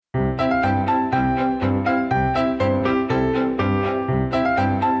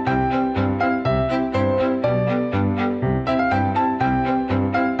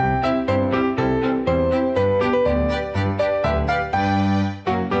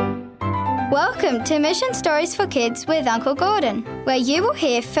Welcome to Mission Stories for Kids with Uncle Gordon, where you will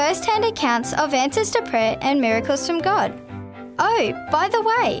hear first-hand accounts of answers to prayer and miracles from God. Oh, by the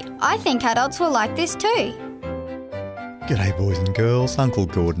way, I think adults will like this too. G'day boys and girls, Uncle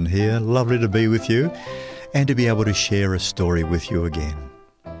Gordon here. Lovely to be with you and to be able to share a story with you again.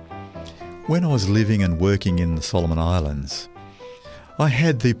 When I was living and working in the Solomon Islands, I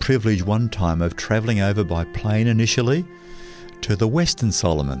had the privilege one time of travelling over by plane initially to the Western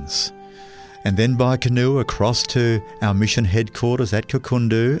Solomons, and then by canoe across to our mission headquarters at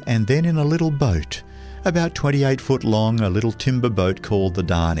Kukundu, and then in a little boat, about 28 foot long, a little timber boat called the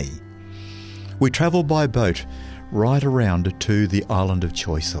Dani. We travelled by boat right around to the island of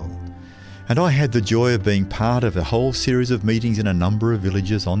Choiseul, and I had the joy of being part of a whole series of meetings in a number of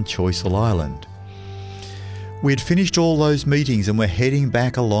villages on Choiseul Island. We had finished all those meetings and we're heading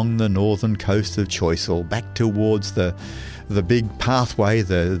back along the northern coast of Choiseul, back towards the big pathway,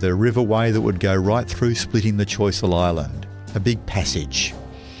 the riverway that would go right through splitting the Choiseul Island, a big passage.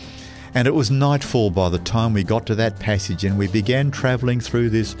 And it was nightfall by the time we got to that passage, and we began travelling through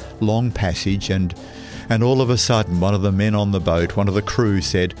this long passage, and all of a sudden one of the men on the boat, one of the crew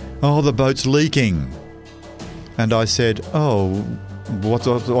said, "Oh, the boat's leaking." And I said, "Oh,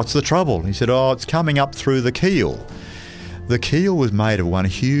 what's the trouble?" He said, "Oh, it's coming up through the keel." The keel was made of one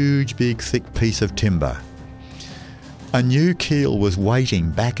huge, big, thick piece of timber. A new keel was waiting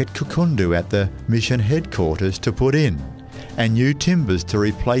back at Kukundu at the mission headquarters to put in, and new timbers to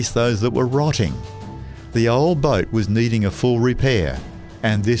replace those that were rotting. The old boat was needing a full repair,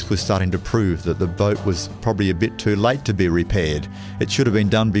 and this was starting to prove that the boat was probably a bit too late to be repaired. It should have been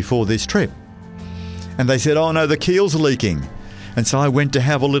done before this trip. And they said, "Oh no, the keel's leaking." And so I went to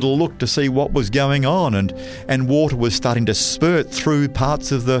have a little look to see what was going on, and water was starting to spurt through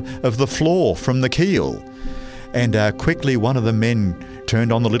parts of the floor from the keel. And quickly one of the men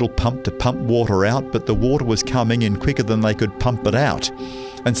turned on the little pump to pump water out, but the water was coming in quicker than they could pump it out.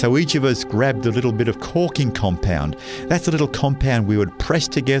 And so each of us grabbed a little bit of caulking compound. That's a little compound we would press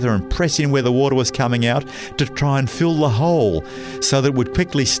together and press in where the water was coming out to try and fill the hole so that it would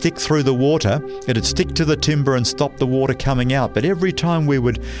quickly stick through the water. It'd stick to the timber and stop the water coming out. But every time we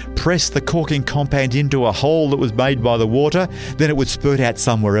would press the caulking compound into a hole that was made by the water, then it would spurt out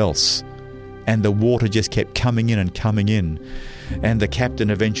somewhere else. And the water just kept coming in and coming in. And the captain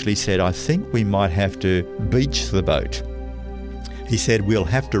eventually said, "I think we might have to beach the boat." He said, "We'll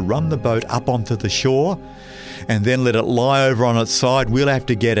have to run the boat up onto the shore and then let it lie over on its side. We'll have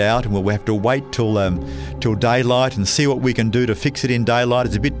to get out and we'll have to wait till daylight and see what we can do to fix it in daylight.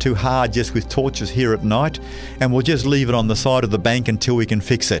 It's a bit too hard just with torches here at night, and we'll just leave it on the side of the bank until we can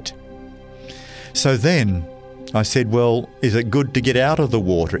fix it." So then I said, "Well, is it good to get out of the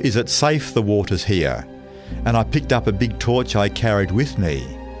water? Is it safe, the water's here?" And I picked up a big torch I carried with me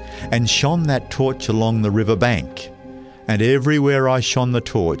and shone that torch along the river bank. And everywhere I shone the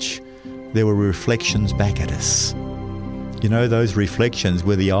torch, there were reflections back at us. You know, those reflections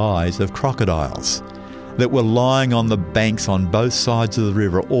were the eyes of crocodiles that were lying on the banks on both sides of the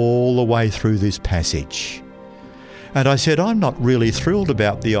river all the way through this passage. And I said, "I'm not really thrilled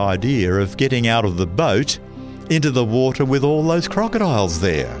about the idea of getting out of the boat into the water with all those crocodiles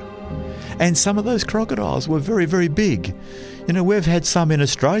there." And some of those crocodiles were very, very big. You know, we've had some in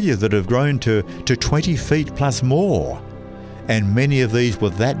Australia that have grown to 20 feet plus more. And many of these were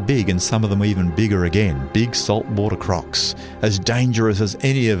that big, and some of them even bigger again. Big saltwater crocs, as dangerous as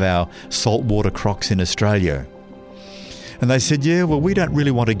any of our saltwater crocs in Australia. And they said, "Yeah, well, we don't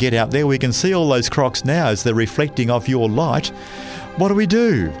really want to get out there. We can see all those crocs now as they're reflecting off your light. What do we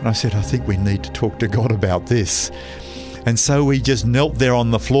do?" And I said, "I think we need to talk to God about this." And so we just knelt there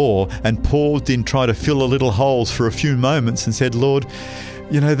on the floor and paused in trying to fill the little holes for a few moments and said, "Lord,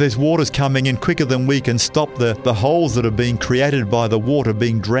 you know, there's waters coming in quicker than we can stop the holes that are being created by the water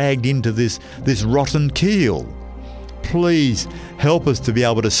being dragged into this rotten keel. Please help us to be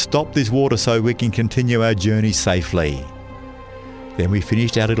able to stop this water so we can continue our journey safely." Then we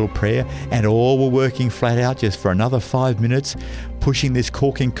finished our little prayer, and all were working flat out just for another 5 minutes, pushing this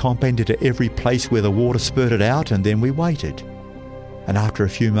caulking compound into every place where the water spurted out, and then we waited. And after a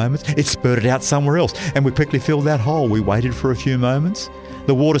few moments, it spurted out somewhere else, and we quickly filled that hole. We waited for a few moments.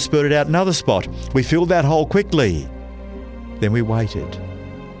 The water spurted out another spot. We filled that hole quickly. Then we waited,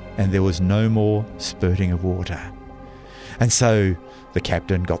 and there was no more spurting of water. And so the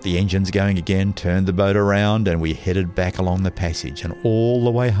captain got the engines going again, turned the boat around, and we headed back along the passage. And all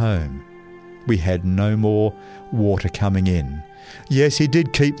the way home, we had no more water coming in. Yes, he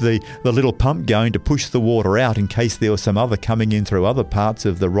did keep the little pump going to push the water out in case there was some other coming in through other parts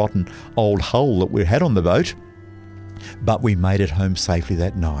of the rotten old hull that we had on the boat. But we made it home safely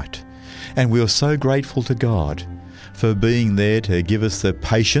that night. And we are so grateful to God for being there to give us the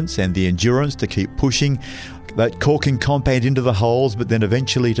patience and the endurance to keep pushing that caulking compound into the holes, but then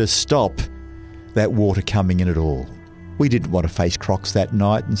eventually to stop that water coming in at all. We didn't want to face Crocs that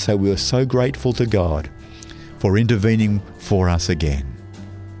night, and so we were so grateful to God for intervening for us again.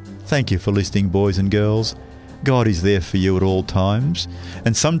 Thank you for listening, boys and girls. God is there for you at all times,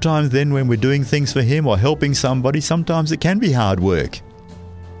 and sometimes then when we're doing things for Him or helping somebody, sometimes it can be hard work.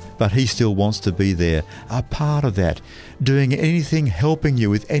 But He still wants to be there, a part of that, doing anything, helping you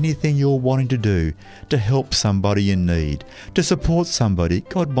with anything you're wanting to do, to help somebody in need, to support somebody.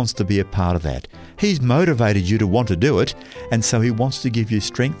 God wants to be a part of that. He's motivated you to want to do it, and so He wants to give you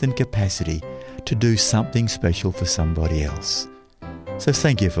strength and capacity to do something special for somebody else. So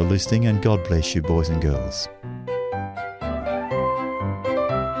thank you for listening, and God bless you, boys and girls.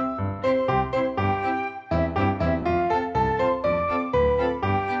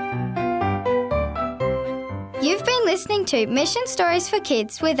 You've been listening to Mission Stories for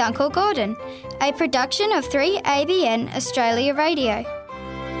Kids with Uncle Gordon, a production of 3ABN Australia Radio.